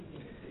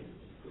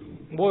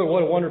Boy,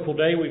 what a wonderful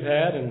day we've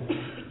had, and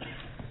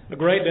a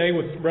great day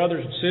with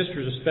brothers and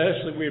sisters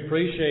especially. We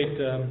appreciate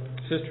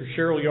Sister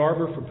Cheryl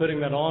Yarber for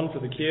putting that on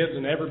for the kids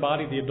and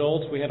everybody, the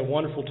adults. We had a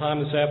wonderful time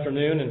this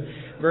afternoon,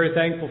 and very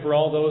thankful for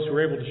all those who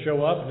were able to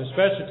show up, and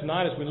especially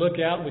tonight as we look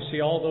out and we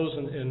see all those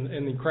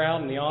in the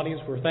crowd and the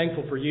audience. We're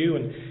thankful for you,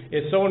 and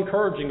it's so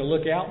encouraging to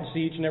look out and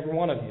see each and every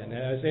one of you, and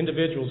as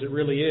individuals it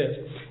really is.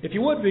 If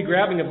you would be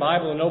grabbing a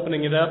Bible and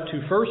opening it up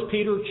to 1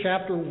 Peter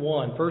chapter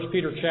 1. 1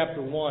 Peter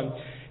chapter 1.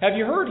 Have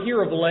you heard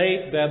here of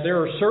late that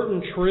there are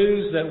certain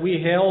truths that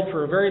we held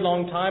for a very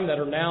long time that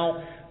are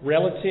now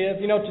relative?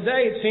 You know,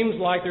 today it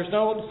seems like there's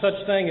no such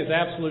thing as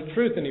absolute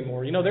truth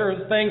anymore. You know, there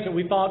are things that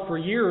we thought for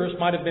years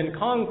might have been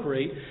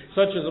concrete,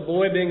 such as a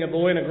boy being a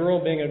boy and a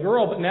girl being a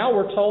girl, but now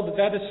we're told that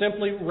that is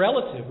simply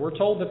relative. We're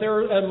told that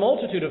there are a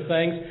multitude of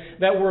things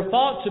that were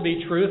thought to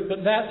be truth,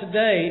 but that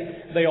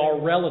today they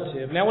are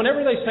relative. Now,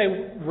 whenever they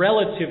say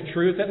relative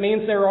truth, that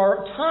means there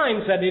are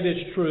times that it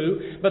is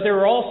true, but there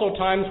are also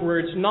times where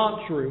it's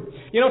not true.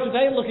 You know,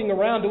 today looking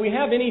around, do we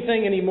have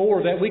anything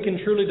anymore that we can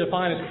truly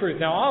define as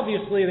truth? Now,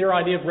 obviously, their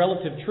idea of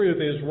relative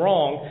truth is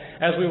wrong,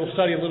 as we will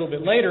study a little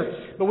bit later,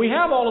 but we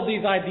have all of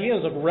these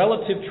ideas of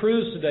relative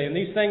truths today, and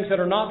these things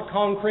that are not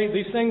concrete,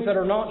 these things that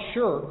are not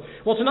sure.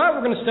 Well, tonight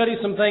we're going to study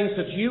some things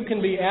that you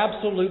can be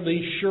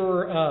absolutely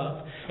sure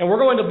of. And we're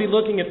going to be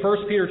looking at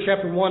 1 Peter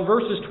chapter 1,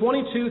 verses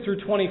 22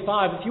 through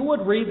 25. If you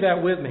would read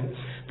that with me.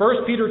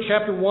 1 Peter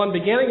chapter 1,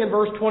 beginning in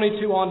verse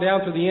 22 on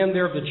down to the end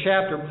there of the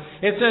chapter.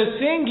 It says,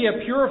 "Seeing ye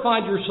have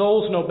purified your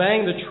souls in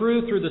obeying the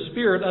truth through the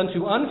Spirit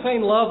unto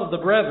unfeigned love of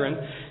the brethren,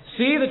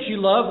 see that ye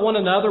love one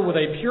another with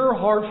a pure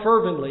heart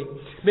fervently,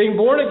 being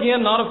born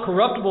again not of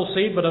corruptible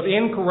seed, but of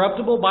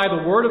incorruptible, by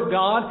the word of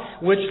God,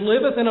 which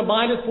liveth and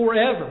abideth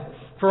forever.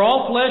 For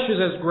all flesh is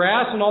as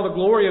grass, and all the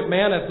glory of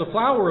man as the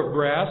flower of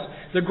grass.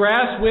 The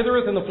grass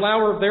withereth, and the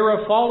flower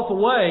thereof falleth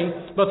away,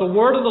 but the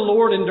word of the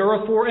Lord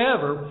endureth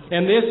forever.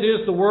 And this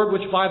is the word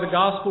which by the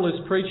gospel is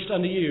preached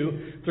unto you,"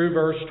 through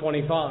verse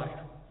 25.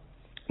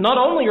 Not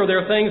only are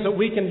there things that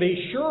we can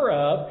be sure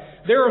of,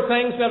 there are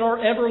things that are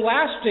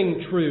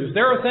everlasting truths.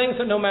 There are things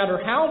that no matter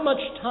how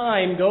much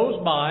time goes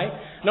by,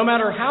 no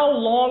matter how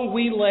long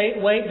we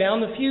wait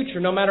down the future,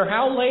 no matter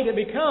how late it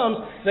becomes,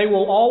 they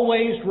will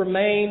always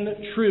remain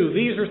true.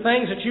 These are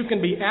things that you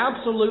can be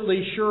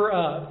absolutely sure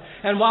of.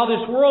 And while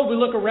this world, we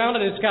look around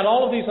and it's got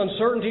all of these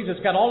uncertainties, it's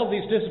got all of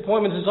these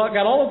disappointments, it's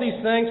got all of these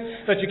things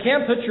that you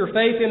can't put your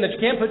faith in, that you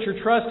can't put your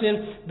trust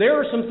in, there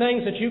are some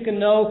things that you can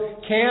know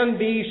can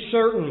be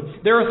certain.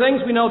 There are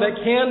things we know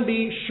that can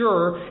be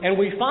sure, and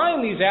we find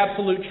these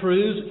absolute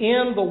truths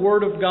in the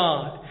Word of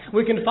God.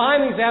 We can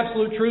find these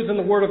absolute truths in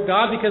the Word of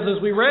God because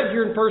as we read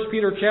here in 1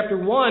 Peter chapter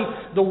 1,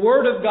 the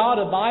Word of God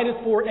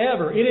abideth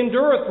forever. It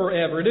endureth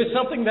forever. It is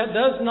something that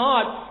does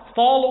not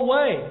fall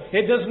away.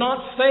 It does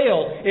not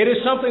fail. It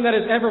is something that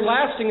is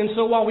everlasting. And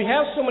so while we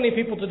have so many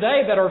people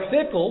today that are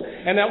fickle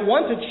and that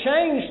want to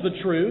change the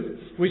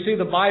truth, we see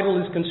the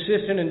Bible is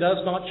consistent and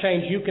does not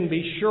change. You can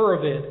be sure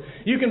of it.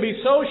 You can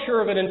be so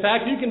sure of it. In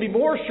fact, you can be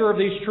more sure of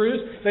these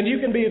truths than you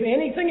can be of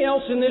anything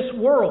else in this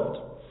world.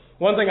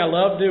 One thing I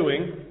love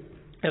doing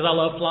is I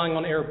love flying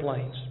on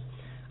airplanes.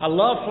 I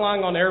love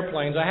flying on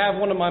airplanes. I have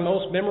one of my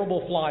most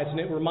memorable flights, and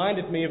it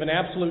reminded me of an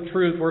absolute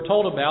truth we're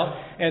told about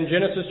in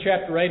Genesis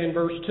chapter 8 and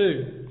verse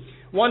 2.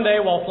 One day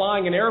while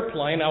flying an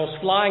airplane, I was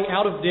flying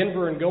out of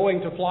Denver and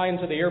going to fly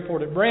into the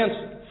airport at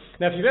Branson.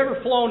 Now, if you've ever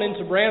flown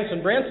into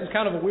Branson, Branson's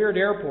kind of a weird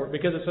airport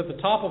because it's at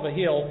the top of a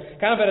hill,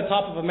 kind of at the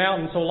top of a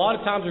mountain, so a lot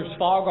of times there's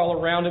fog all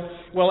around it.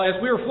 Well, as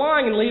we were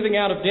flying and leaving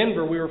out of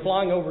Denver, we were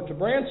flying over to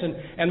Branson,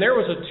 and there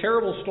was a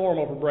terrible storm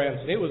over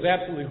Branson. It was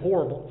absolutely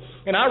horrible.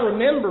 And I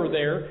remember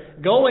there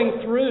going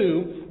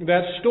through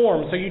that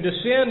storm. So you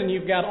descend, and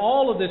you've got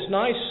all of this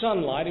nice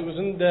sunlight. It was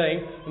in the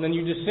day, and then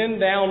you descend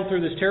down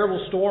through this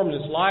terrible storm,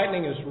 and it's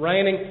lightning, it's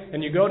raining,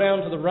 and you go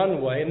down to the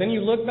runway. And then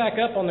you look back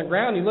up on the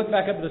ground, you look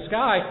back up at the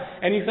sky,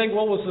 and you think,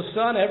 well, was the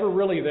sun ever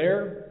really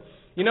there?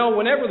 You know,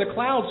 whenever the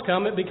clouds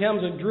come, it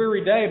becomes a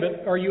dreary day,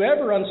 but are you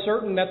ever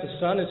uncertain that the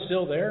sun is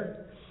still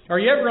there? Are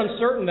you ever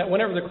uncertain that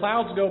whenever the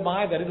clouds go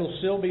by that it'll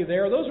still be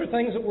there? Those are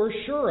things that we're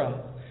sure of.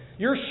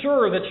 You're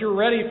sure that you're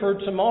ready for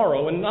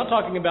tomorrow, and not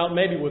talking about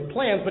maybe with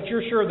plans, but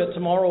you're sure that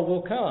tomorrow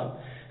will come.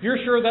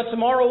 You're sure that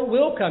tomorrow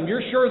will come.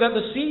 You're sure that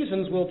the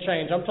seasons will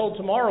change. I'm told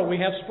tomorrow we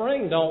have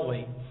spring, don't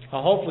we?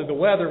 Hopefully the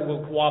weather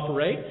will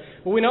cooperate.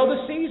 But we know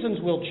the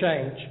seasons will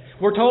change.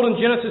 We're told in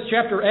Genesis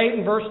chapter 8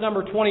 and verse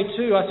number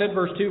 22, I said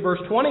verse 2,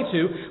 verse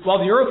 22, "While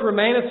the earth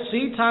remaineth,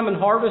 seed time and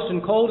harvest,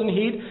 and cold and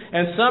heat,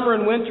 and summer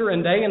and winter,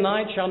 and day and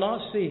night shall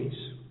not cease."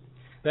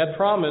 That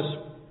promise,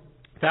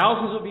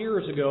 thousands of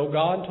years ago,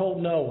 God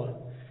told Noah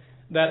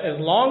that as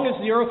long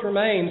as the earth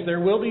remains,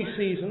 there will be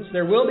seasons,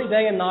 there will be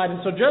day and night.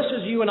 And so just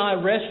as you and I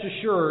rest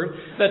assured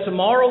that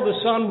tomorrow the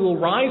sun will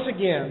rise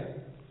again,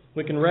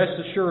 we can rest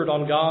assured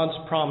on God's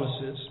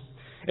promises.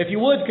 If you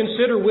would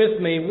consider with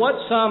me what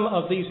some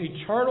of these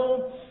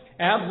eternal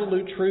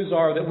absolute truths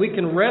are that we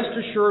can rest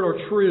assured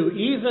are true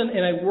even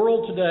in a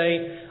world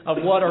today of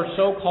what are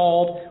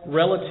so-called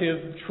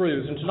relative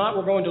truths. And tonight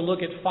we're going to look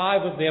at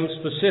 5 of them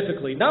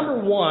specifically. Number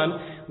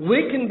 1,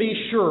 we can be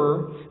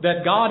sure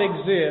that God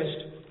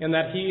exists and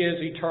that He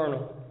is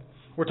eternal.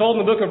 We're told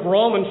in the book of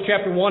Romans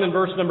chapter 1 and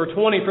verse number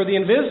 20, "For the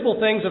invisible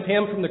things of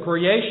Him from the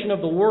creation of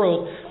the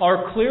world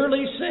are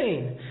clearly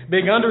seen,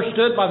 being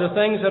understood by the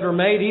things that are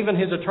made, even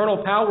His eternal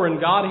power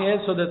and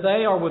Godhead, so that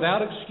they are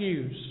without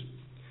excuse."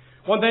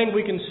 One thing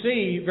we can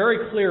see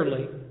very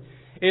clearly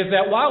is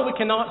that while we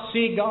cannot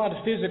see God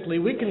physically,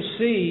 we can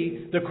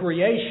see the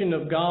creation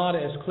of God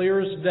as clear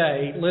as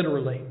day,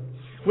 literally.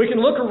 We can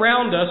look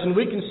around us and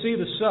we can see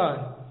the sun.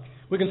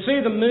 We can see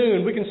the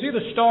moon. We can see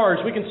the stars.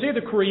 We can see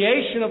the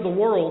creation of the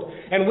world.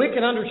 And we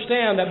can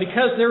understand that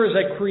because there is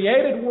a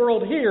created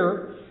world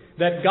here,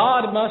 that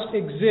God must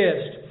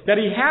exist, that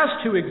He has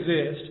to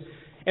exist.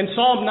 In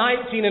Psalm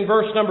 19 and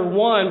verse number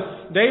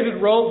 1,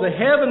 David wrote, "The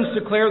heavens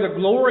declare the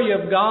glory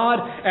of God,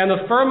 and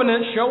the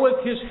firmament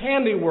showeth His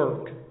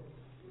handiwork."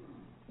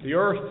 The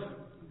earth,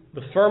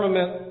 the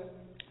firmament,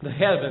 the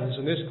heavens,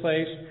 in this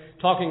case,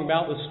 talking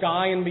about the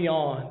sky and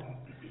beyond,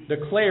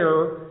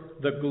 declare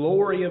the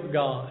glory of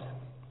God.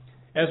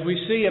 As we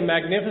see a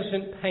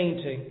magnificent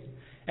painting,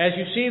 as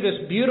you see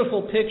this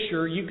beautiful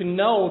picture, you can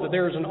know that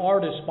there is an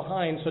artist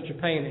behind such a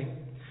painting.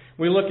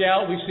 We look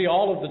out, we see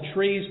all of the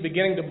trees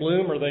beginning to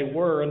bloom, or they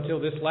were until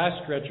this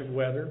last stretch of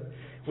weather.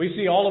 We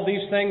see all of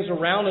these things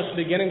around us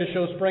beginning to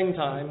show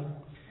springtime.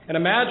 And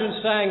imagine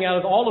saying, out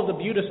of all of the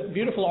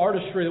beautiful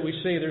artistry that we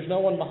see, there's no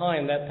one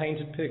behind that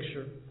painted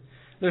picture.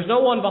 There's no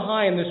one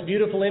behind this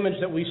beautiful image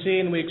that we see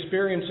and we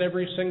experience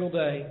every single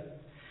day.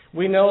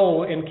 We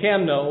know and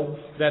can know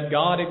that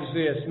God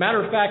exists.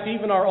 Matter of fact,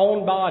 even our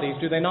own bodies,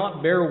 do they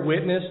not bear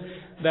witness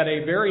that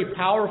a very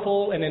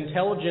powerful and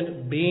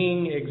intelligent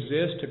being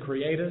exists to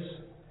create us?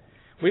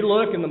 We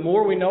look, and the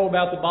more we know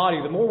about the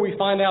body, the more we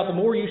find out, the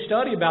more you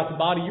study about the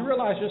body, you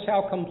realize just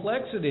how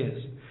complex it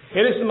is.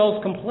 It is the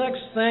most complex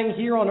thing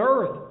here on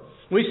earth.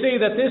 We see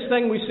that this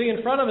thing we see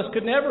in front of us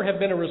could never have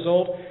been a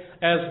result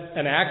as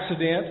an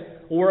accident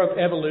or of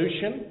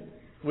evolution.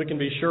 We can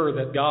be sure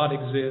that God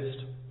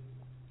exists.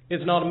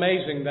 It's not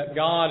amazing that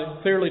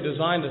God clearly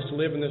designed us to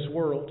live in this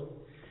world.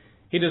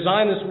 He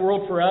designed this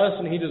world for us,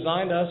 and He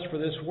designed us for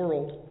this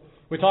world.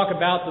 We talk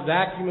about the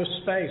vacuum of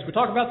space. We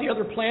talk about the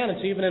other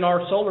planets, even in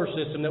our solar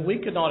system, that we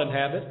could not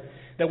inhabit,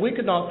 that we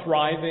could not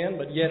thrive in,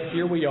 but yet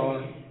here we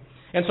are.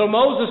 And so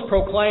Moses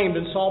proclaimed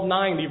in Psalm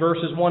 90,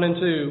 verses 1 and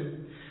 2,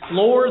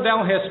 "Lord,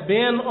 Thou hast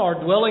been our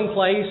dwelling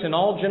place in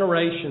all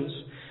generations.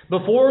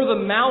 Before the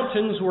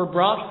mountains were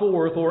brought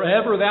forth, or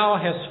ever Thou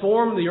hast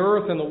formed the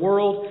earth and the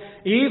world,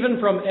 even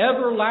from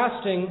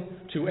everlasting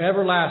to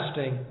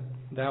everlasting,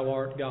 Thou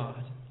art God."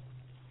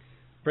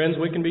 Friends,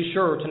 we can be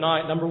sure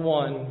tonight, number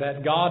 1,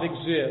 that God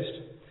exists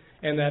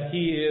and that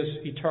He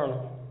is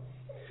eternal.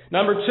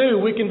 Number 2,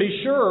 we can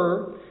be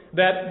sure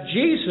that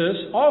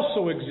Jesus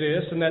also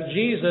exists and that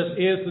Jesus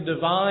is the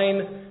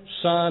divine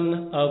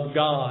Son of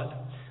God.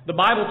 The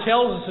Bible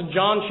tells us in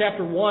John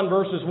chapter 1,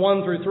 verses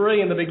 1 through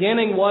 3, "In the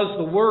beginning was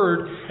the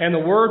Word, and the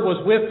Word was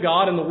with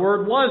God, and the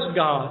Word was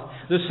God.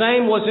 The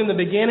same was in the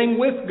beginning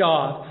with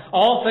God.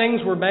 All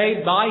things were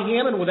made by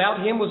Him, and without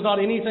Him was not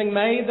anything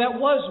made that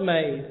was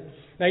made."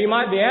 Now you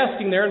might be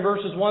asking there in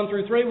verses 1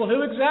 through 3, well,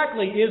 who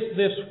exactly is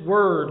this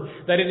Word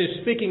that it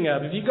is speaking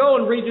of? If you go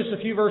and read just a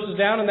few verses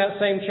down in that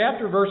same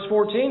chapter, verse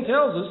 14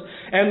 tells us,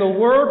 "And the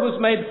Word was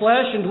made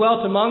flesh and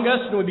dwelt among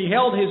us, and we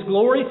beheld His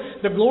glory.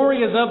 The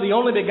glory is of the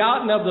only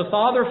begotten of the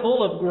Father,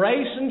 full of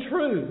grace and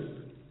truth."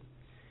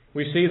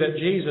 We see that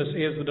Jesus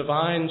is the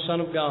divine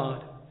Son of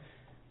God.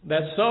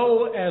 That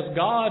so as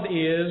God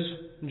is,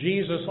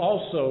 Jesus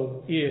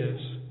also is.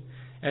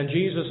 And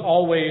Jesus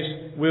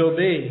always will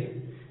be.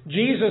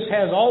 Jesus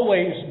has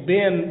always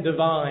been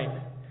divine.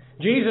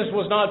 Jesus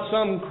was not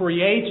some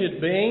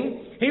created being.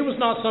 He was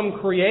not some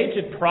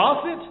created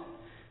prophet.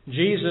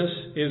 Jesus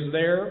is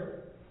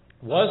there,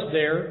 was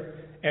there,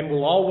 and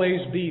will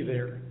always be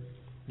there.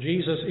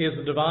 Jesus is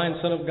the divine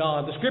Son of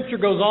God. The Scripture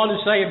goes on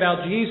to say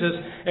about Jesus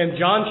in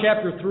John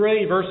chapter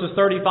 3, verses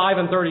 35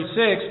 and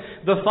 36,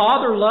 "The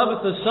Father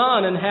loveth the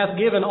Son, and hath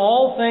given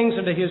all things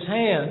into His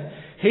hand.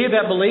 He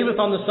that believeth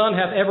on the Son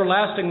hath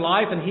everlasting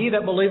life, and he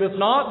that believeth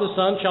not the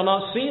Son shall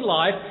not see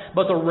life,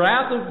 but the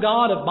wrath of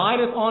God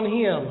abideth on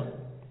him."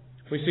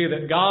 We see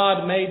that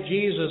God made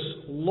Jesus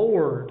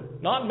Lord,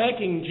 not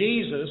making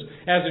Jesus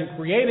as in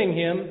creating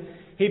Him.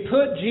 He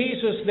put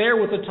Jesus there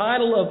with the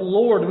title of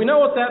Lord. We know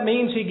what that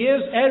means. He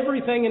gives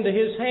everything into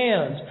His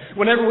hands.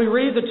 Whenever we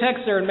read the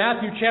text there in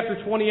Matthew chapter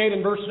 28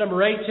 and verse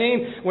number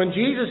 18, when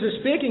Jesus is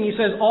speaking, He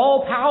says,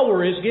 "All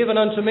power is given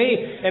unto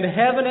me in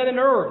heaven and in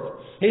earth."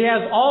 He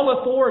has all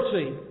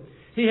authority.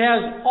 He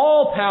has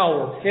all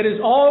power. It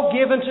is all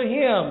given to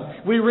Him.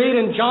 We read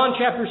in John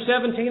chapter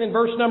 17 and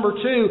verse number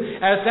 2,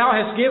 "As Thou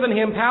hast given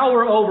Him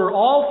power over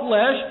all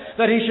flesh,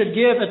 that He should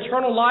give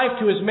eternal life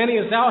to as many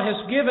as Thou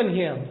hast given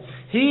Him."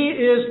 He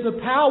is the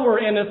power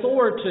and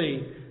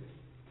authority.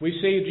 we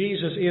see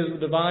Jesus is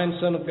the divine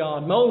Son of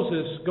God.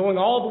 Moses, going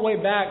all the way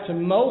back to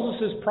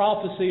Moses'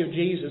 prophecy of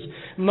Jesus,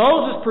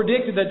 Moses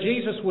predicted that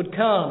Jesus would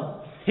come.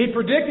 He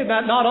predicted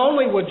that not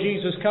only would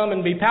Jesus come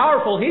and be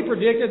powerful, he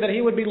predicted that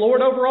he would be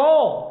Lord over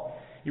all.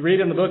 You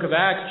read in the book of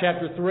Acts,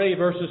 chapter 3,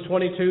 verses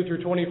 22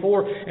 through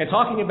 24, and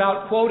talking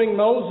about quoting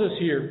Moses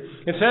here.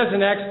 It says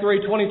in Acts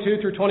 3, 22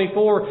 through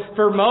 24,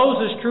 "For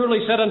Moses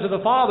truly said unto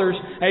the fathers,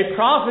 A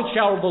prophet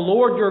shall the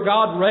Lord your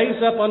God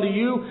raise up unto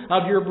you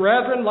of your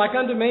brethren like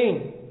unto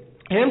me.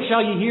 Him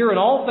shall ye hear in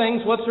all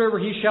things whatsoever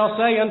he shall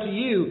say unto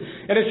you.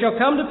 And it shall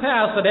come to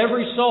pass that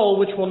every soul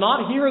which will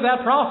not hear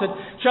that prophet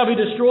shall be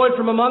destroyed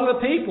from among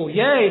the people.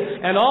 Yea,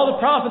 and all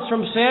the prophets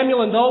from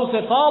Samuel and those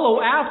that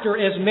follow after,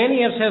 as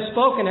many as have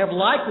spoken, have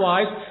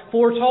likewise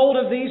foretold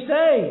of these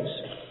days."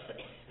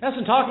 That's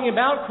in talking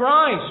about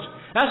Christ.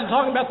 That's in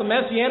talking about the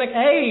Messianic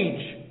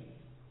age.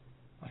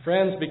 My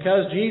friends,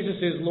 because Jesus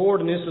is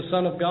Lord and is the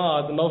Son of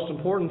God, the most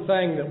important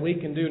thing that we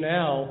can do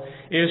now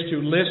is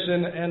to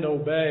listen and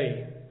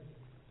obey.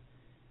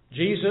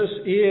 Jesus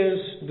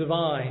is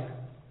divine.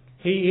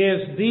 He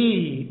is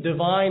the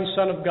divine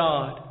Son of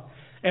God.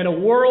 In a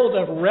world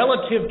of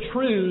relative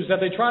truths that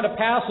they try to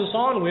pass us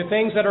on with,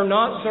 things that are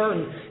not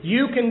certain,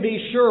 you can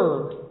be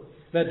sure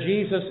that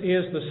Jesus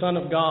is the Son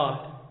of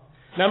God.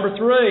 Number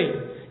 3,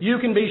 you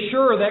can be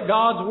sure that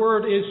God's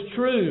Word is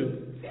true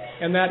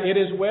and that it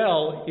as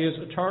well is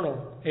eternal.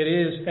 It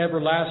is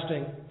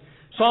everlasting.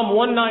 Psalm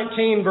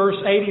 119, verse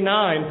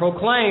 89,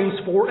 proclaims,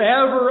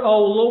 "Forever,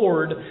 O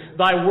Lord,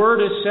 thy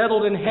word is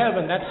settled in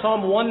heaven." That's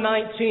Psalm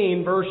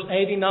 119, verse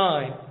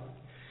 89.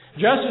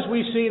 Just as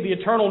we see the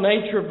eternal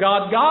nature of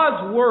God,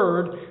 God's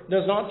word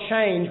does not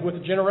change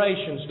with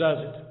generations, does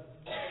it?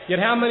 Yet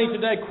how many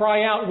today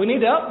cry out, we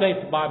need to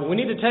update the Bible, we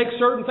need to take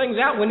certain things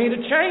out, we need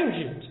to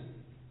change it.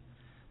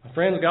 My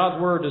friends,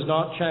 God's word does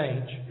not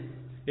change.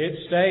 It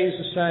stays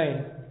the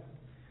same.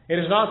 It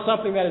is not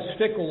something that is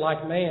fickle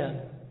like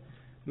man.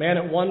 Man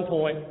at one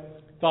point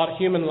thought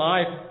human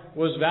life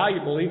was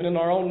valuable even in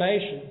our own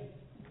nation.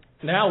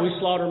 Now we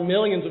slaughter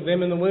millions of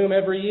them in the womb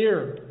every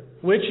year.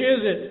 Which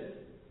is it?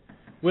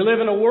 We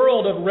live in a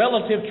world of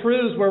relative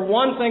truths where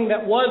one thing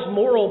that was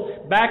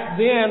moral back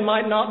then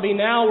might not be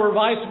now, or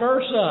vice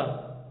versa.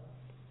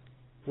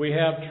 We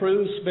have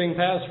truths being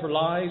passed for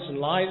lies and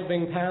lies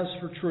being passed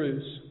for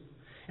truths.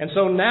 And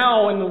so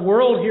now in the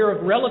world here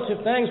of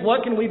relative things,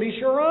 what can we be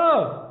sure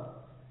of?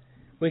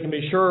 We can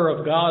be sure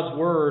of God's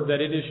Word, that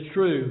it is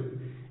true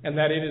and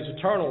that it is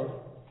eternal.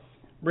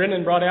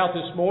 Brendan brought out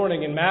this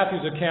morning in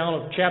Matthew's account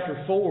of chapter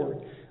 4.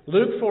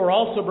 Luke 4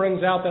 also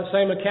brings out that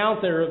same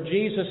account there of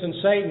Jesus and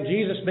Satan,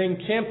 Jesus being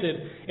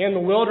tempted in the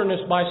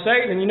wilderness by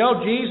Satan. And you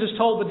know, Jesus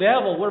told the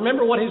devil,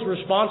 remember what his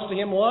response to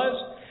him was?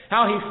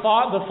 How he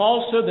fought the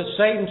falsehood that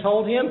Satan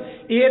told him?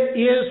 It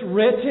is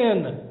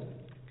written.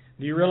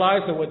 Do you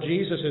realize that what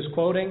Jesus is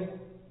quoting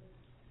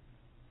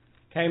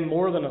came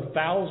more than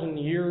 1,000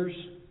 years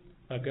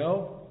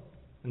ago,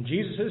 in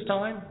Jesus'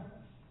 time?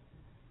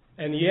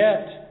 And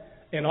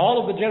yet, in all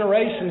of the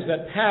generations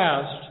that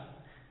passed,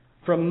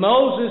 from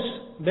Moses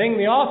being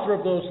the author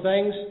of those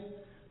things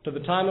to the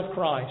time of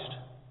Christ,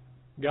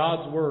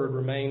 God's Word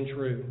remained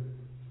true.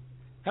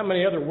 How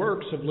many other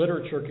works of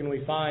literature can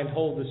we find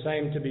hold the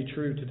same to be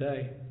true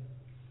today?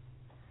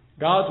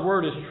 God's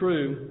Word is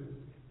true,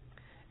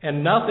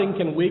 and nothing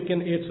can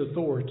weaken its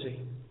authority.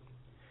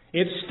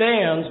 It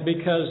stands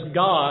because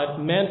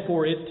God meant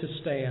for it to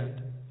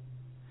stand.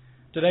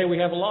 Today we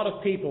have a lot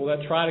of people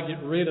that try to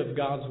get rid of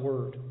God's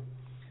Word.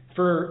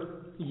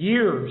 For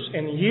years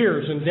and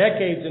years and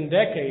decades,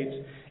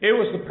 it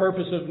was the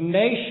purpose of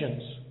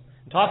nations,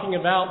 talking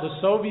about the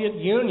Soviet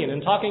Union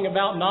and talking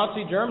about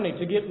Nazi Germany,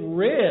 to get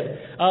rid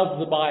of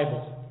the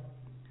Bible.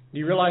 Do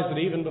you realize that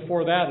even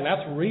before that, and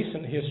that's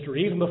recent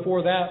history, even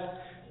before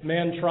that,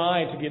 men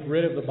tried to get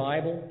rid of the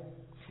Bible?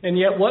 And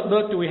yet what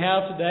book do we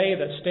have today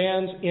that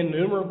stands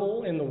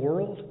innumerable in the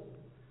world?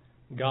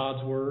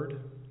 God's Word.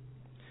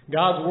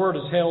 God's Word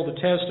has held the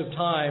test of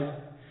time.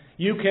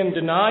 You can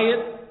deny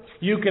it,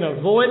 you can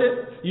avoid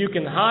it, you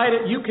can hide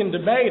it, you can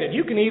debate it.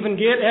 You can even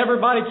get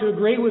everybody to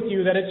agree with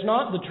you that it's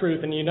not the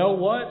truth. And you know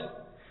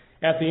what?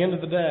 At the end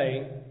of the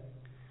day,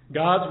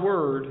 God's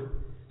Word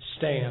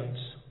stands.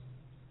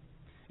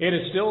 It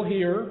is still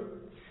here.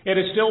 It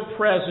is still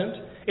present.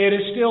 It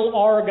is still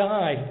our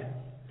guide.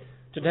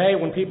 Today,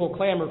 when people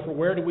clamor for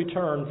where do we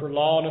turn for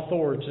law and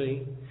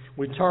authority,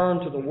 we turn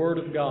to the Word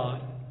of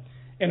God.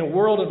 In a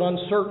world of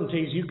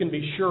uncertainties, you can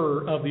be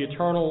sure of the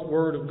eternal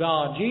Word of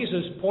God.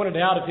 Jesus pointed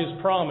out of His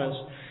promise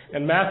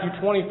in Matthew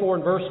 24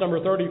 and verse number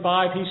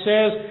 35. He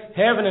says,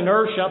 "Heaven and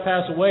earth shall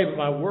pass away, but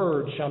my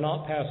word shall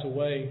not pass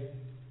away."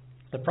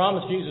 The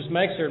promise Jesus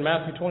makes there in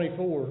Matthew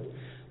 24,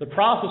 the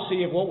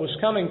prophecy of what was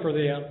coming for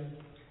them,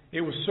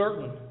 it was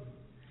certain.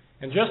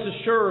 And just as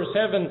sure as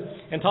heaven,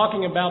 and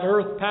talking about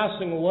earth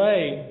passing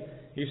away,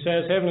 He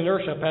says, "Heaven and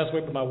earth shall pass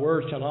away, but my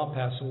word shall not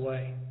pass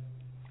away."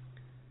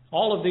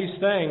 All of these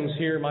things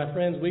here, my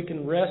friends, we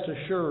can rest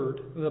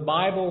assured the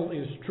Bible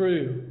is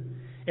true.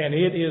 and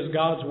it is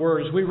God's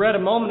Word. As we read a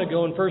moment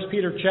ago in 1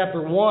 Peter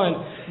chapter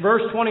 1,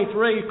 verse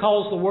 23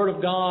 calls the Word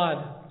of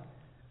God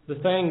the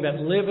thing that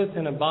liveth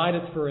and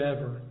abideth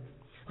forever.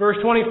 Verse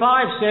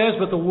 25 says,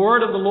 but the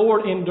Word of the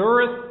Lord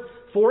endureth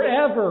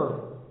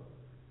forever.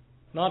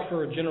 Not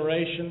for a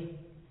generation,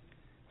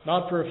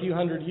 not for a few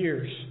hundred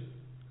years,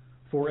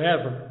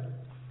 forever.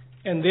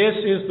 And this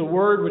is the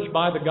Word which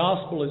by the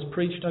gospel is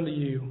preached unto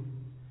you.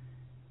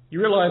 You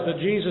realize that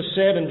Jesus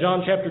said in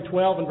John chapter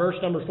 12 and verse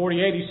number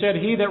 48, He said,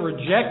 he that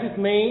rejecteth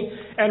me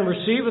and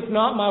receiveth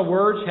not my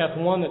words hath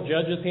one that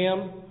judgeth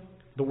him.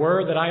 The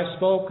word that I have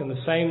spoken,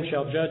 the same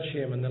shall judge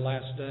him in the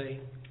last day.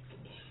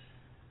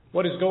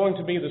 What is going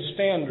to be the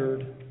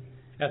standard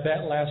at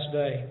that last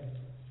day?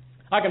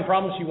 I can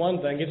promise you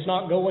one thing. It's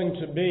not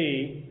going to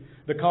be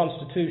the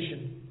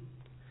Constitution.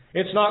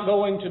 It's not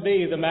going to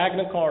be the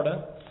Magna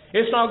Carta.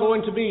 It's not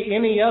going to be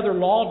any other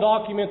law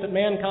document that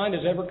mankind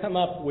has ever come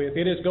up with.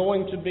 It is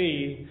going to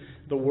be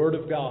the Word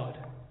of God.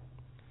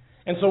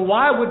 And so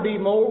why would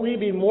we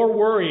be more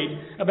worried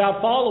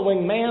about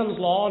following man's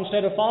law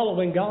instead of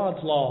following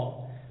God's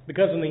law?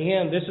 Because in the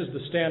end, this is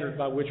the standard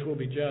by which we'll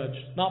be judged,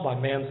 not by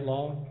man's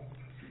law.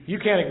 You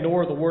can't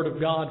ignore the Word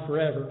of God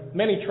forever.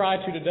 Many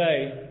try to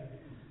today,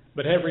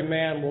 but every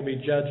man will be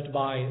judged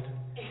by it.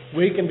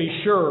 We can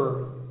be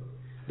sure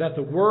that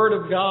the Word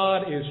of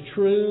God is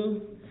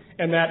true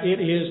and that it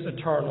is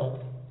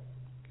eternal.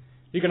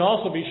 You can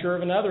also be sure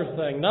of another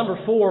thing. Number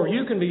 4,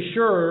 you can be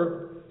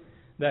sure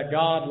that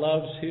God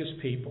loves His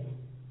people.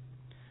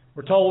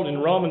 We're told in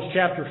Romans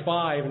chapter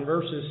 5 and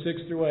verses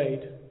 6 through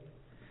 8,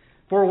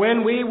 for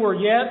when we were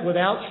yet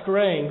without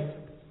strength,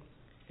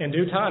 in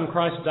due time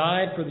Christ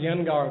died for the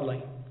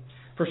ungodly.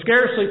 For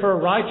scarcely for a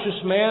righteous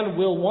man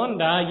will one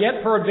die,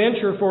 yet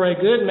peradventure for a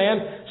good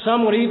man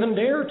some would even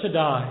dare to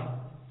die.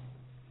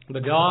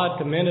 But God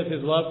commendeth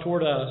His love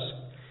toward us,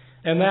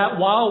 and that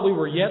while we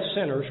were yet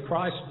sinners,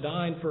 Christ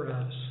died for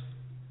us.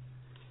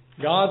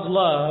 God's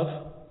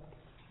love,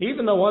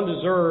 even though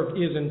undeserved,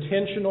 is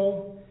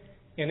intentional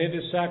and it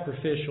is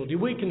sacrificial. Do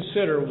we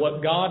consider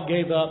what God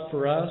gave up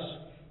for us?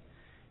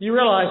 You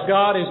realize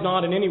God is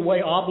not in any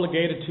way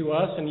obligated to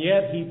us, and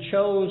yet He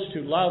chose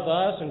to love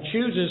us and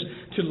chooses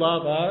to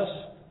love us.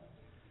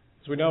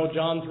 As we know,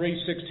 John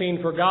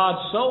 3:16, for God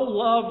so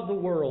loved the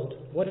world.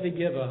 What did He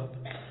give up?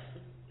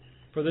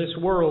 For this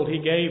world He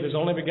gave His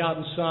only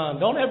begotten Son.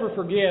 Don't ever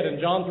forget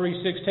in John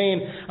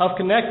 3:16 of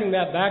connecting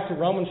that back to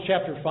Romans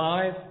chapter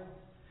 5.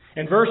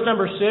 In verse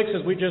number 6,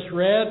 as we just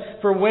read,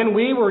 for when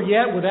we were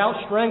yet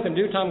without strength, in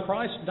due time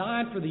Christ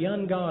died for the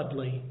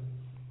ungodly.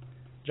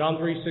 John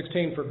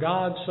 3:16, for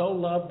God so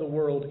loved the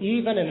world,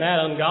 even in that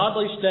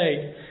ungodly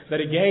state, that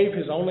He gave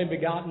His only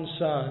begotten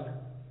Son.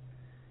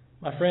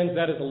 My friends,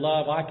 that is a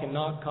love I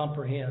cannot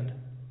comprehend.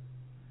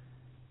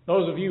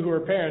 Those of you who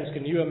are parents,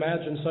 can you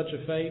imagine such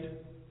a fate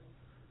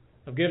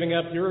of giving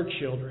up your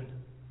children?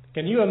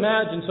 Can you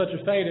imagine such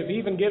a fate of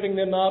even giving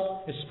them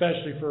up,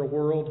 especially for a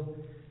world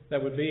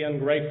that would be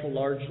ungrateful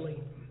largely?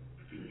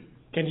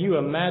 Can you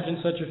imagine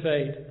such a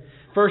fate?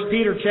 1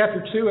 Peter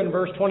chapter 2 and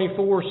verse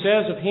 24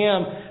 says of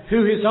Him,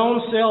 who His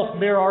own self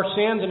bare our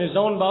sins in His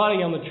own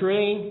body on the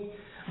tree,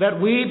 that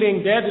we,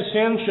 being dead to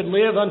sin, should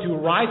live unto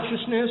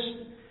righteousness,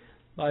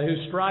 by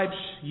whose stripes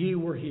ye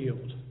were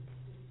healed.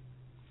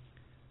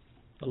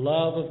 The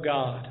love of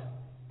God.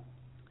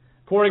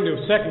 According to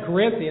 2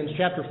 Corinthians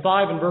chapter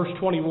 5 and verse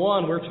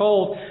 21, we're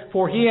told,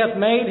 for He hath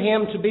made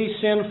Him to be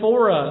sin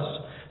for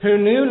us, who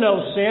knew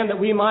no sin, that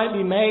we might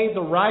be made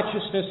the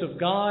righteousness of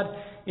God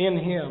in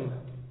Him.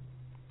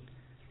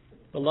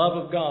 The love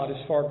of God is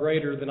far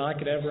greater than I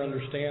could ever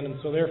understand, and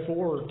so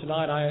therefore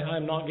tonight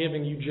I'm not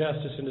giving you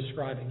justice in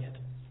describing it.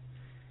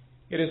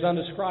 It is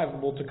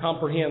undescribable to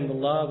comprehend the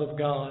love of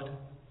God.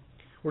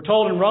 We're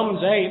told in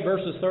Romans 8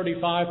 verses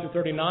 35 through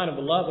 39 of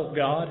the love of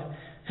God,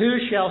 who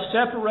shall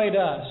separate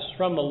us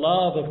from the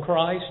love of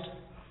Christ?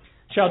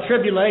 Shall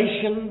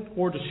tribulation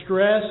or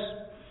distress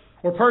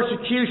or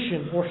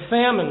persecution or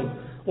famine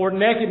or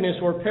nakedness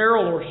or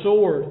peril or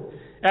sword?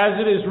 As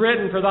it is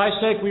written, for thy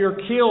sake we are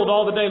killed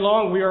all the day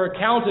long. We are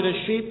accounted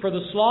as sheep for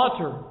the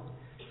slaughter.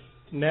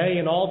 Nay,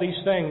 in all these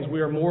things we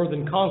are more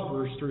than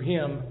conquerors through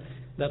Him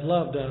that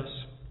loved us.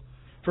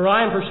 For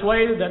I am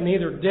persuaded that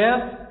neither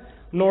death,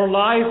 nor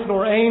life,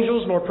 nor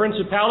angels, nor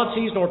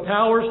principalities, nor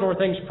powers, nor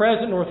things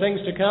present, nor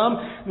things to come,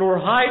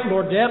 nor height,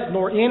 nor depth,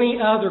 nor any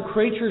other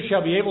creature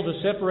shall be able to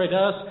separate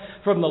us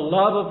from the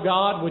love of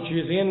God which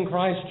is in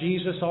Christ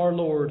Jesus our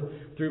Lord,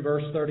 through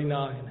verse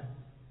 39.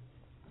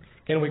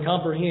 Can we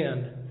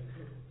comprehend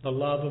the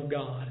love of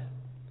God?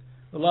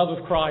 The love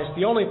of Christ.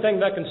 The only thing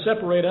that can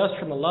separate us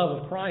from the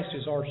love of Christ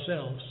is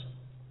ourselves.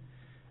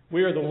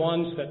 We are the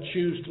ones that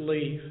choose to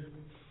leave.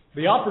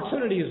 The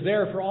opportunity is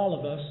there for all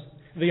of us.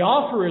 The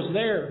offer is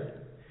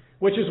there,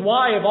 which is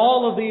why of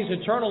all of these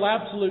eternal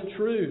absolute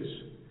truths,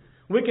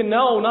 we can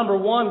know, number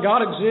one,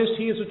 God exists,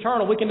 He is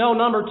eternal. We can know,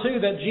 number two,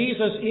 that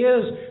Jesus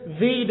is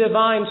the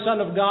divine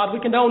Son of God.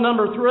 We can know,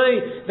 number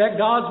three, that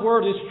God's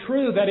Word is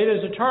true, that it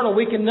is eternal.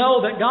 We can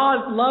know that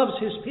God loves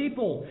His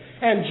people.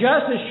 And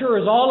just as sure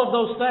as all of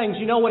those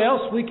things, you know what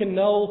else we can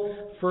know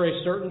for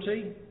a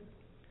certainty?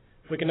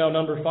 We can know,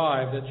 number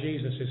 5, that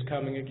Jesus is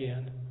coming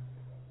again.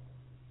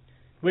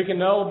 We can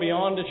know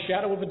beyond a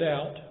shadow of a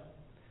doubt,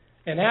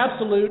 an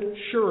absolute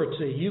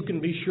surety, you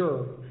can be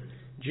sure,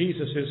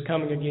 Jesus is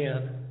coming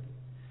again.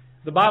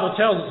 The Bible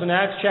tells us in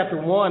Acts chapter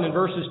 1 and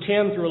verses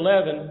 10 through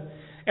 11,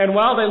 "And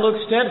while they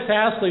looked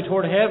steadfastly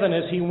toward heaven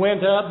as he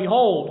went up,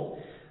 behold,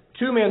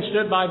 2 men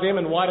stood by them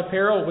in white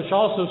apparel, which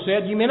also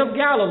said, Ye men of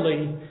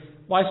Galilee,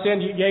 why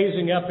stand ye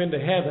gazing up into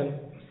heaven?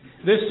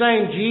 This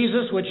same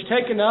Jesus, which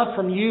taken up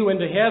from you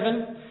into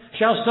heaven,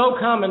 shall so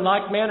come in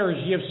like manner as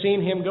ye have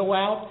seen him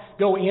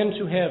go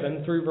into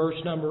heaven," through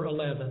verse number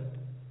 11.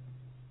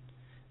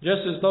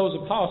 Just as those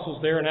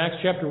apostles there in Acts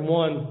chapter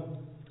 1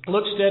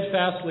 looked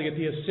steadfastly at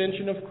the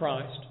ascension of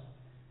Christ,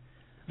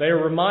 they are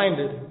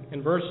reminded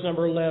in verse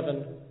number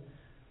 11,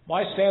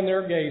 why stand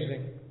there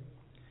gazing?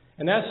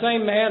 In that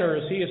same manner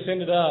as he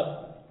ascended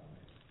up,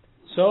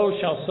 so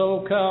shall so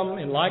come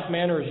in like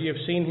manner as ye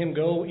have seen him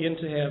go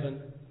into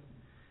heaven.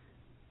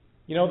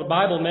 You know, the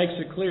Bible makes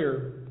it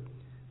clear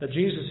that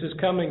Jesus is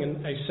coming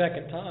in a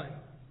second time.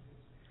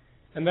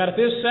 And that at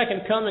this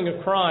second coming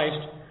of Christ,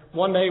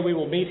 one day we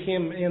will meet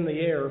him in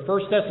the air.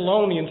 1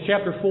 Thessalonians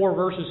chapter 4,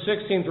 verses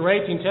 16 through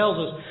 18 tells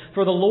us,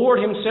 "For the Lord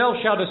himself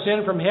shall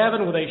descend from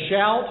heaven with a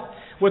shout,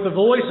 with the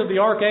voice of the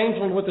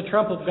archangel, and with the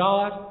trump of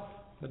God.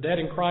 The dead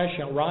in Christ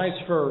shall rise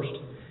first.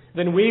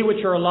 Then we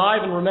which are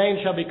alive and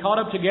remain shall be caught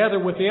up together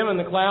with them in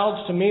the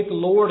clouds to meet the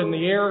Lord in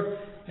the air,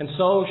 and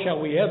so shall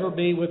we ever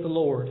be with the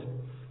Lord.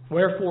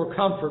 Wherefore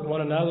comfort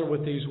one another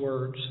with these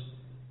words."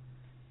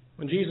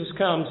 When Jesus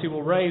comes, he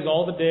will raise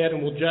all the dead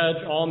and will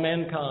judge all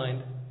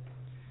mankind.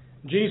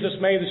 Jesus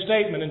made the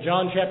statement in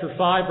John chapter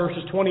 5,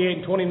 verses 28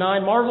 and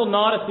 29, "Marvel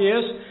not at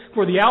this,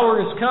 for the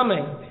hour is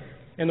coming,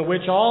 in the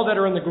which all that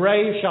are in the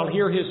grave shall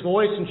hear his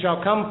voice, and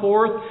shall come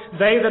forth,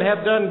 they that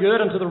have done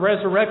good unto the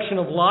resurrection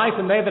of life,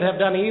 and they that have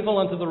done evil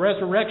unto the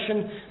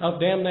resurrection of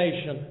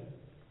damnation."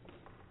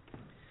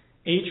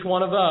 Each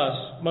one of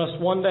us must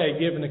one day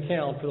give an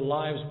account for the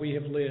lives we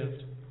have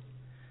lived.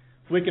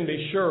 We can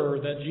be sure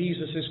that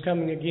Jesus is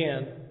coming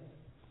again.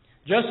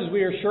 Just as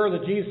we are sure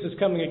that Jesus is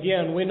coming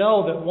again, we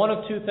know that one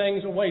of 2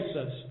 things awaits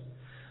us.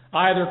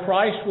 Either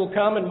Christ will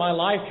come and my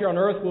life here on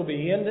earth will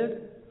be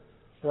ended,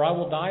 or I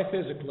will die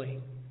physically.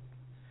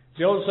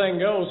 The old saying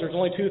goes, there's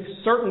only 2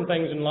 certain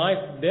things in life,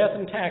 death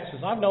and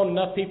taxes. I've known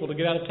enough people to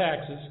get out of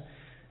taxes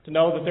to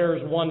know that there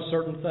is one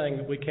certain thing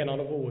that we cannot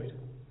avoid,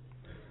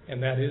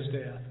 and that is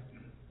death.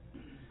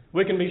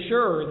 We can be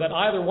sure that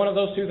either one of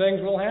those 2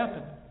 things will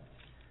happen.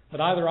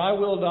 That either I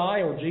will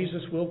die or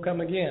Jesus will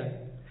come again.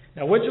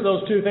 Now, which of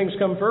those 2 things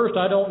come first,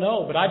 I don't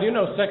know. But I do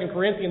know 2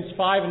 Corinthians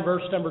 5 and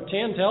verse number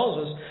 10 tells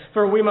us,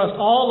 "For we must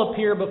all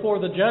appear before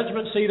the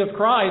judgment seat of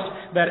Christ,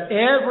 that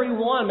every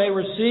one may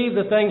receive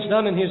the things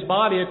done in his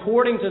body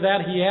according to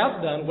that he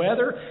hath done,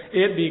 whether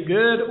it be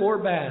good or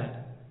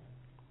bad."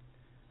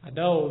 I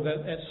know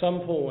that at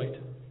some point,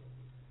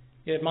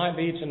 it might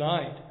be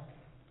tonight,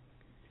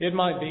 it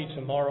might be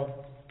tomorrow,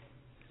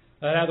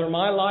 that either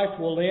my life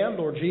will end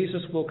or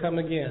Jesus will come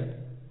again.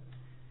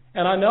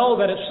 And I know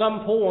that at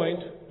some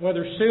point,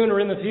 whether soon or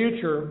in the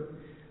future,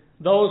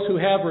 those who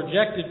have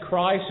rejected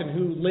Christ and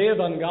who live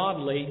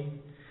ungodly,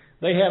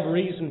 they have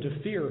reason to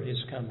fear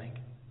his coming.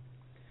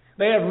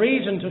 They have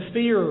reason to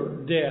fear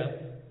death.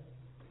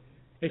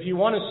 If you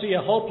want to see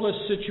a hopeless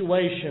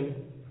situation,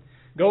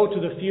 go to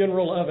the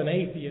funeral of an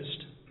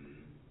atheist.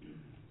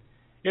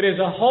 It is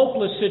a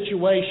hopeless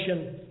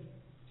situation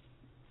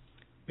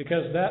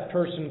because that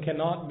person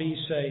cannot be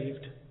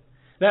saved.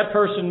 That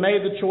person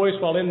made the choice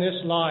while in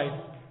this life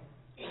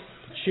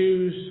to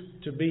choose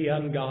to be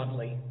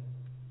ungodly.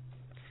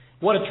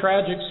 What a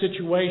tragic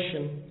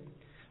situation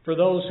for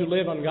those who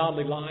live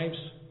ungodly lives.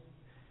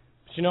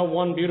 But you know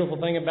one beautiful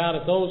thing about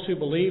it, those who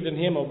believed in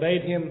him,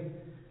 obeyed him,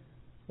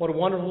 what a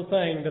wonderful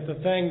thing that the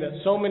thing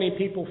that so many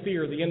people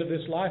fear, the end of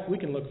this life, we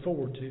can look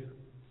forward to.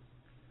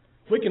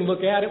 We can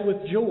look at it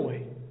with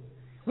joy.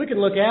 We can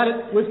look at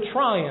it with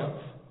triumph.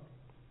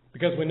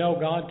 Because we know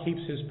God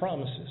keeps his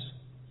promises.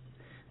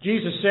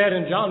 Jesus said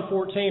in John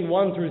 14,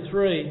 1 through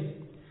 3,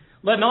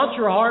 "Let not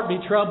your heart be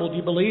troubled.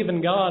 You believe in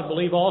God,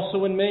 believe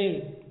also in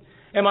me.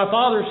 In my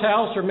Father's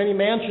house are many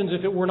mansions.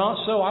 If it were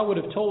not so, I would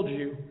have told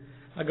you.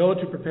 I go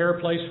to prepare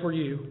a place for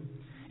you.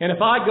 And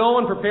if I go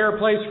and prepare a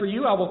place for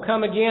you, I will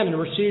come again and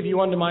receive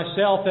you unto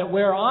myself, that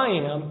where I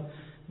am,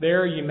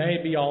 there you may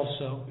be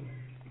also."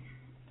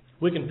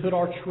 We can put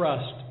our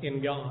trust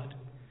in God.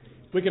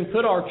 We can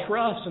put our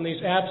trust in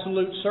these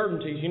absolute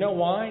certainties. You know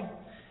why?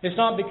 It's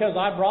not because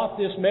I brought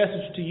this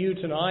message to you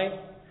tonight.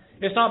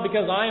 It's not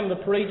because I am the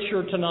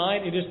preacher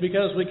tonight. It is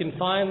because we can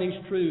find these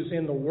truths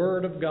in the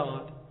Word of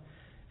God.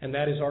 And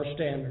that is our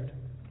standard.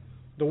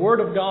 The Word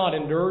of God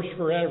endures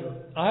forever.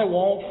 I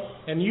won't,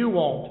 and you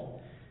won't.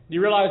 Do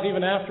you realize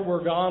even after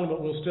we're gone,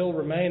 what will still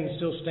remain and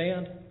still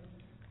stand?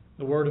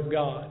 The Word of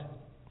God.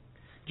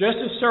 Just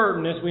as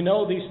certain as we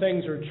know these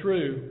things are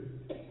true,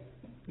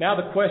 now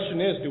the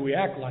question is, do we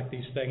act like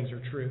these things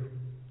are true?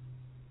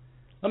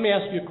 Let me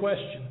ask you a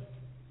question.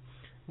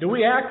 Do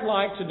we act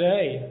like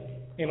today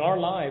in our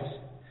lives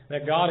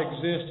that God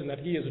exists and that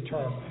He is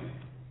eternal?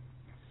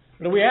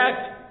 Do we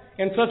act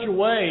in such a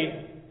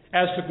way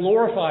as to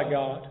glorify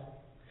God?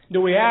 Do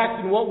we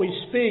act in what we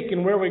speak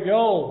and where we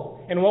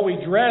go and what we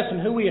dress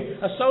and who we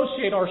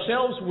associate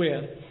ourselves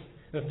with,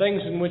 the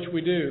things in which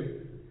we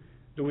do?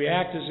 Do we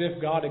act as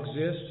if God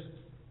exists?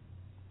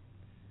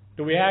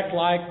 Do we act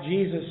like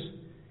Jesus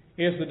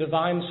is the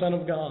divine Son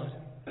of God?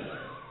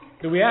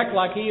 Do we act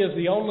like He is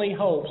the only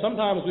hope?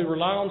 Sometimes we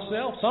rely on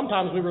self.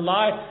 Sometimes we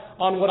rely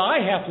on what I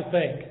have to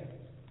think.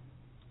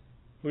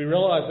 We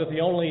realize that the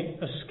only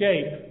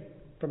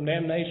escape from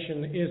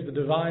damnation is the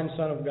divine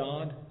Son of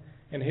God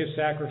and His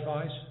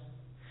sacrifice.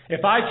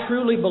 If I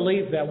truly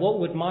believe that, what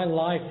would my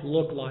life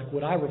look like?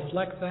 Would I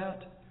reflect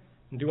that?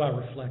 And do I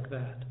reflect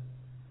that?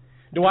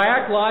 Do I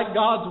act like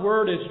God's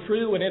Word is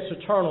true and it's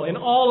eternal? In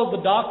all of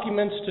the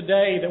documents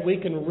today that we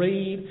can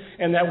read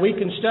and that we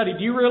can study,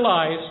 do you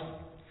realize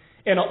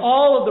in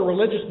all of the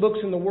religious books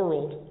in the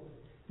world,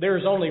 there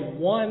is only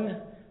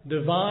one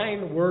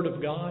divine Word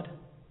of God?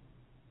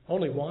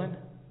 Only one?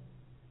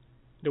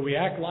 Do we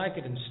act like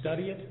it and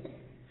study it?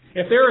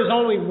 If there is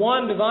only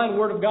one divine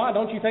Word of God,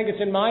 don't you think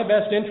it's in my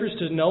best interest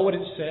to know what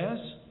it says?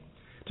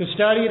 To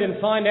study it and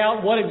find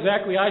out what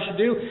exactly I should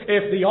do?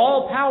 If the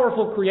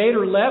all-powerful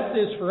Creator left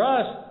this for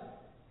us,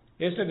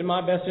 isn't it in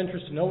my best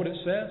interest to know what it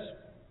says?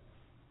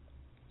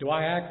 Do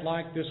I act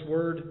like this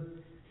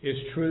Word is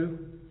true?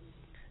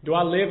 Do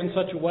I live in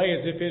such a way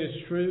as if it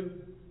is true?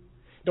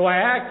 Do I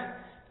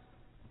act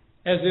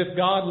as if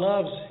God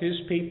loves His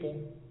people?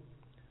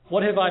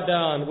 What have I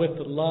done with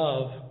the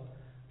love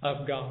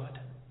of God?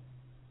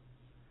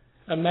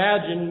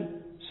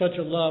 Imagine such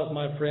a love,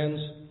 my friends,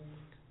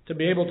 to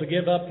be able to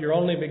give up your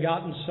only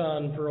begotten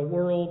Son for a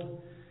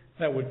world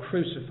that would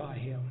crucify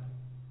Him.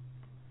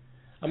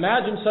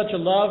 Imagine such a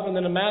love, and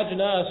then imagine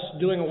us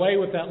doing away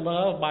with that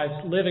love by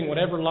living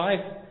whatever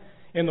life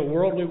in the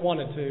world we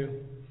wanted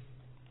to.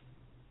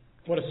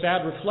 What a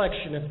sad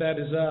reflection if that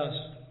is us.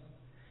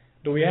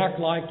 Do we act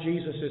like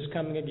Jesus is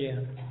coming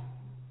again?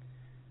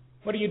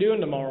 What are you doing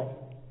tomorrow?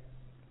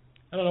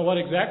 I don't know what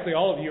exactly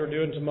all of you are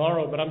doing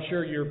tomorrow, but I'm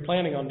sure you're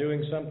planning on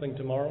doing something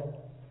tomorrow.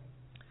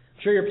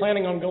 I'm sure you're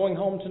planning on going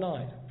home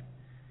tonight.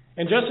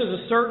 And just as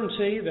a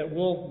certainty that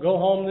we'll go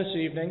home this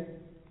evening,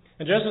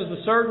 and just as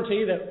the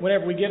certainty that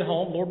whenever we get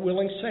home, Lord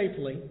willing,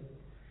 safely,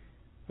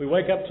 we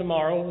wake up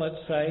tomorrow,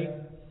 let's say,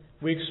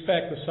 we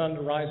expect the sun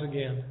to rise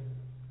again.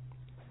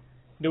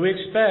 Do we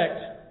expect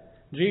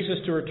Jesus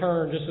to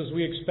return just as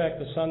we expect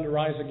the sun to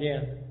rise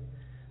again?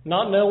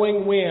 Not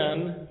knowing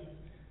when,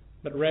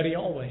 but ready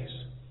always.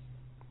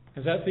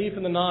 As that thief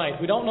in the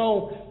night. We don't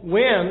know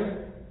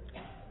when,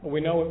 but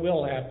we know it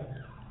will happen.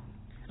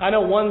 I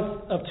know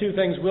one of two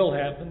things will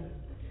happen.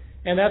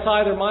 And that's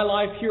either my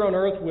life here on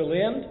earth will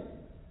end,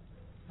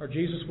 or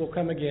Jesus will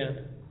come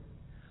again.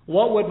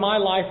 What would my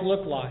life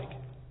look like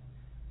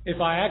if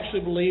I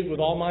actually believed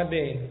with all my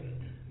being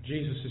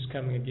Jesus is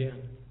coming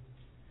again?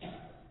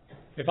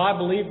 If I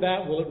believe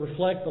that, will it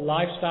reflect the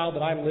lifestyle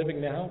that I'm living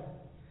now?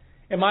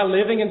 Am I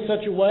living in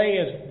such a way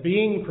as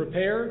being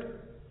prepared?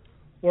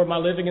 Or am I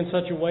living in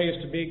such a way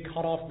as to be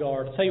caught off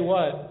guard? I'll tell you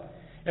what,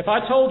 if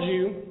I told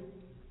you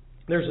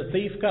there's a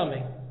thief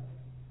coming,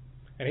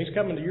 and he's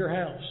coming to your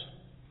house,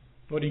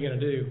 what are you going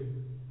to do?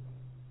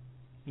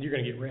 You're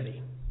going to get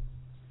ready.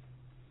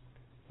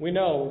 We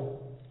know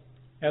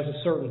as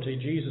a certainty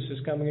Jesus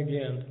is coming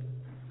again.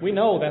 We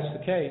know that's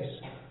the case.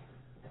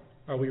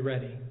 Are we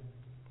ready?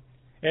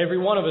 Every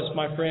one of us,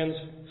 my friends,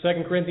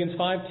 2 Corinthians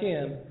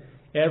 5:10,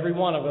 every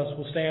one of us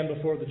will stand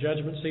before the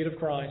judgment seat of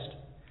Christ.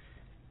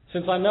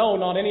 Since I know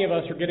not any of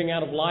us are getting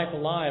out of life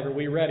alive, are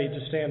we ready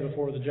to stand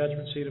before the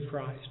judgment seat of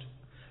Christ?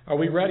 Are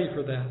we ready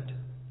for that?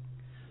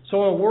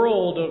 So in a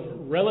world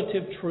of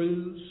relative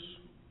truths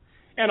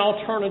and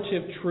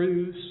alternative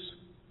truths,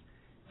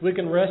 we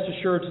can rest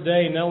assured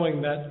today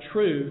knowing that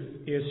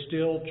truth is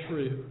still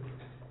true.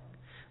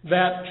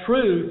 That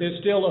truth is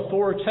still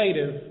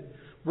authoritative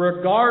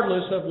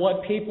regardless of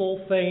what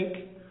people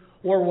think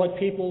or what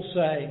people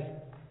say.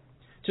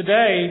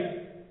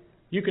 Today,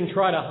 you can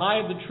try to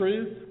hide the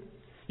truth.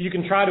 You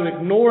can try to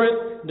ignore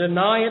it,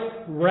 deny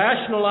it,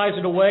 rationalize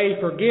it away,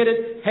 forget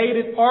it, hate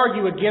it,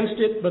 argue against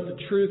it, but the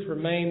truth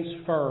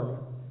remains firm.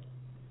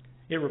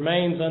 It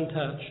remains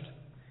untouched.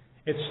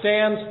 It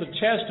stands the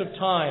test of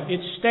time.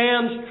 It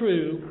stands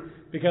true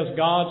because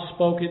God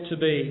spoke it to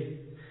be.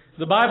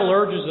 The Bible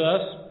urges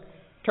us,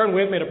 turn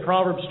with me to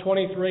Proverbs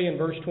 23 and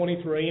verse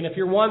 23, and if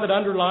you're one that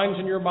underlines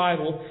in your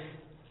Bible,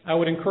 I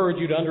would encourage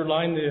you to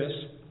underline this.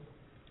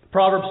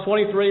 Proverbs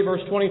 23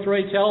 verse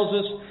 23 tells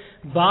us,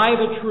 buy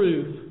the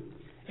truth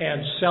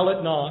and sell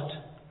it not.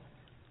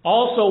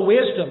 Also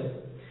wisdom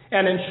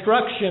and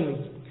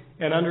instruction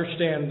and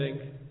understanding.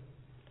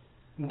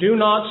 Do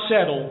not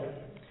settle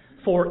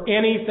for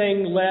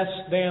anything less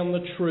than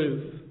the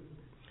truth.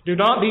 Do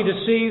not be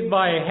deceived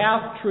by a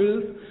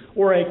half-truth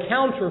or a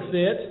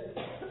counterfeit.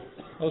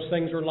 Those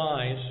things are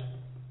lies.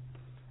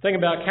 The thing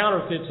about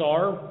counterfeits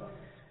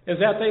is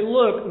that they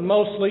look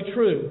mostly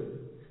true.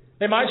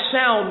 They might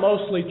sound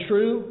mostly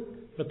true,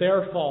 but they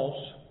are false.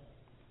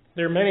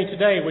 There are many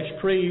today which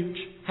preach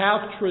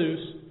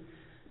half-truths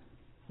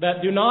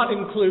that do not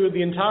include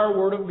the entire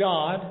Word of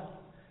God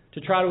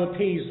to try to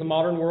appease the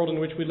modern world in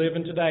which we live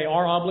in today.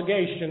 Our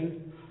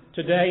obligation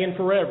today and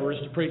forever is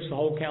to preach the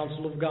whole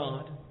counsel of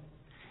God.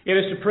 It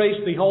is to preach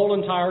the whole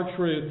entire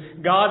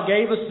truth. God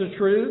gave us the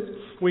truth.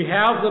 We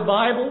have the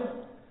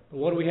Bible. But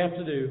what do we have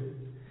to do?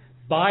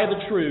 Buy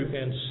the truth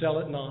and sell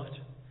it not.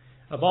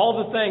 Of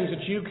all the things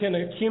that you can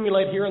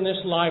accumulate here in this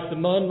life, the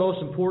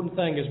most important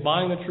thing is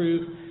buying the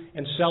truth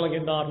and selling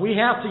it not. We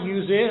have to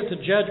use it to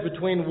judge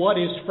between what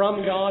is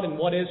from God and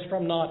what is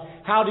from not.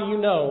 How do you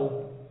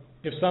know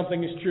if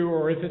something is true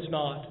or if it's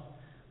not?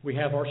 We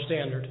have our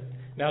standard.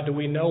 Now, do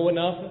we know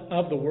enough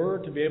of the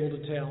Word to be able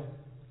to tell?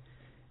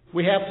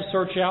 We have to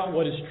search out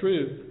what is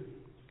truth.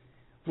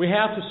 We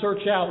have to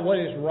search out what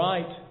is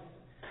right.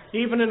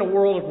 Even in a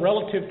world of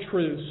relative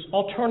truths,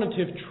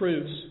 alternative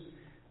truths,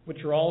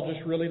 which are all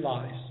just really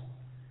lies,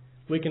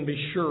 we can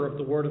be sure of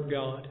the Word of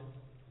God.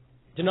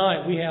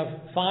 Tonight we have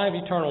 5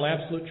 eternal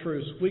absolute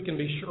truths we can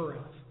be sure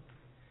of.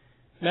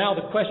 Now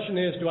the question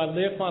is, do I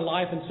live my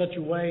life in such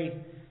a way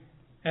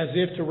as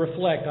if to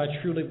reflect I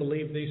truly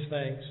believe these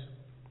things?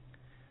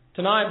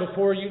 Tonight,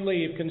 before you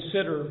leave,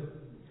 consider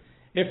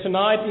if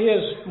tonight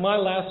is my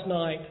last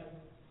night,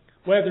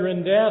 whether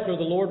in death or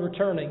the Lord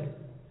returning,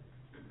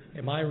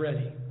 am I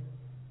ready?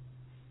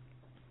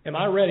 Am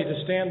I ready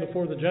to stand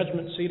before the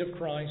judgment seat of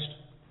Christ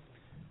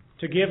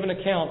to give an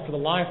account for the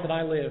life that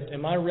I lived?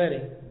 Am I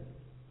ready?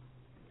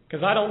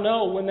 Because I don't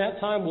know when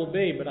that time will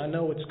be, but I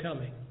know it's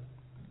coming.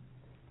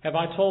 Have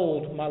I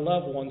told my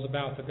loved ones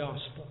about the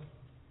gospel?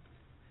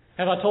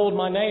 Have I told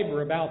my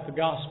neighbor about the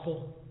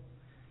gospel?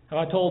 Have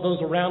I told those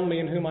around me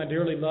and whom I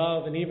dearly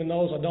love, and even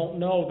those I don't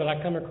know that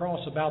I come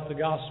across, about the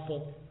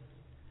gospel?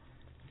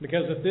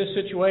 Because if this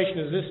situation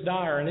is this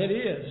dire, and it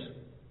is,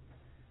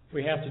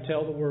 we have to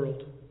tell the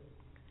world.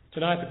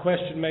 Tonight the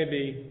question may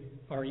be,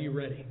 are you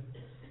ready?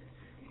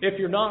 If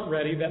you're not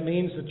ready, that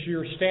means that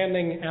you're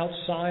standing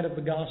outside of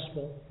the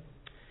gospel.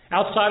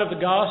 Outside of the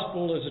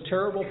gospel is a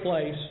terrible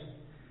place.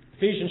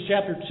 Ephesians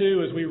chapter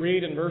 2, as we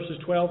read in verses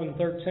 12 and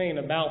 13,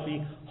 about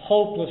the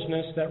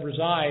hopelessness that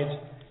resides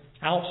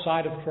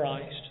outside of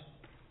Christ.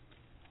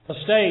 A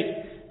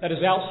state that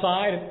is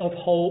outside of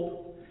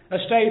hope. A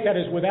state that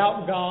is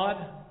without God.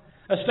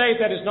 A state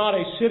that is not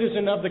a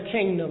citizen of the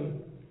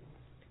kingdom.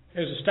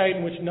 It is a state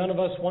in which none of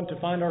us want to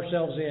find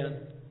ourselves in.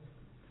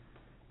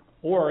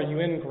 Or are you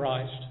in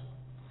Christ?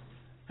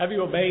 Have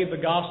you obeyed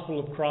the gospel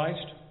of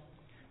Christ?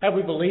 Have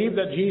we believed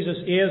that Jesus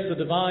is the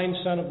divine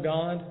Son of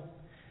God?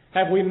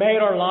 Have we made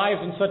our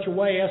lives in such a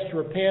way as to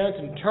repent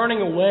and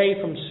turning away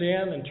from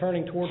sin and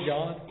turning toward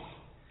God?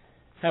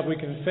 Have we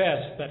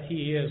confessed that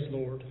He is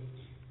Lord?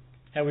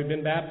 Have we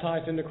been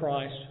baptized into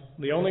Christ?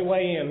 The only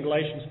way in,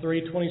 Galatians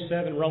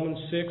 3:27, Romans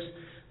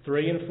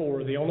 6:3 and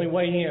 4, the only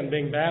way in,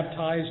 being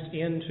baptized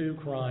into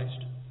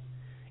Christ.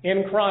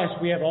 In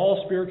Christ we have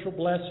all spiritual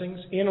blessings.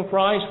 In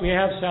Christ we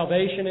have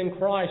salvation. In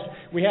Christ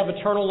we have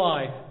eternal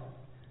life.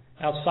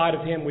 Outside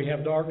of Him we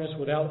have darkness,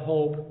 without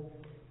hope,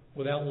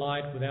 without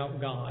light,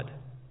 without God.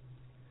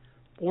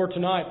 Or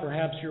tonight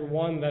perhaps you're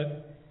one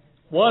that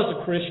was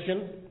a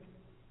Christian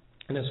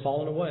and has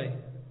fallen away.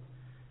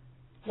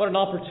 What an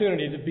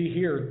opportunity to be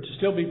here, to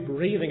still be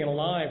breathing and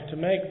alive, to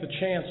make the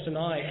chance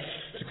tonight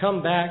to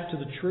come back to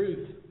the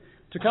truth,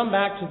 to come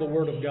back to the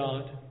Word of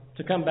God,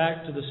 to come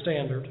back to the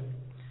standard.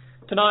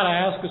 Tonight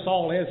I ask us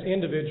all as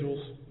individuals,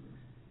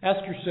 ask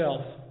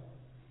yourself,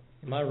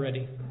 am I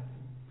ready?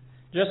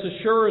 Just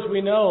as sure as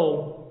we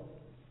know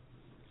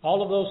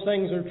all of those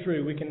things are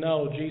true, we can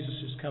know Jesus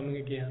is coming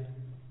again.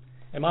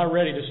 Am I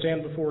ready to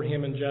stand before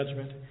Him in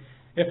judgment?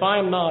 If I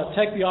am not,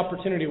 take the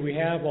opportunity we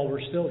have while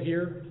we're still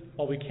here,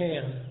 while we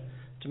can,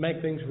 to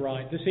make things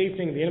right. This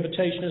evening the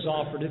invitation is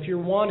offered. If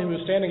you're one who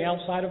is standing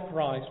outside of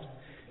Christ,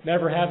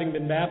 never having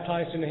been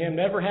baptized into Him,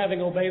 never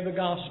having obeyed the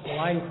gospel,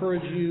 I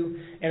encourage you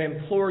and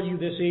implore you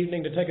this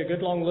evening to take a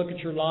good long look at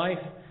your life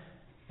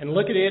and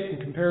look at it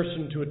in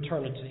comparison to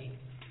eternity.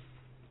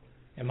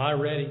 Am I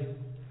ready?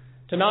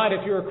 Tonight,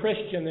 if you're a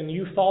Christian and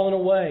you've fallen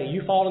away,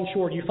 you've fallen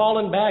short, you've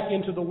fallen back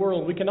into the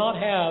world, we cannot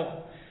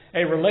have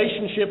a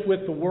relationship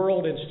with the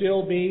world and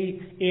still be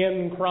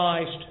in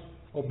Christ,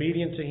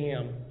 obedient to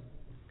Him.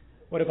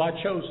 What have I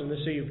chosen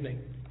this evening?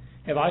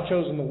 Have I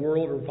chosen the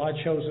world or have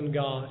I chosen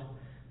God?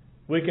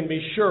 We can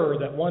be sure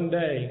that one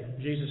day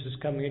Jesus is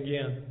coming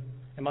again.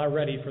 Am I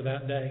ready for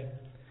that day?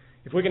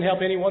 If we can help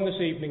anyone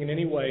this evening in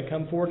any way,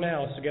 come forward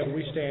now as together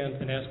we stand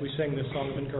and as we sing this song of encouragement.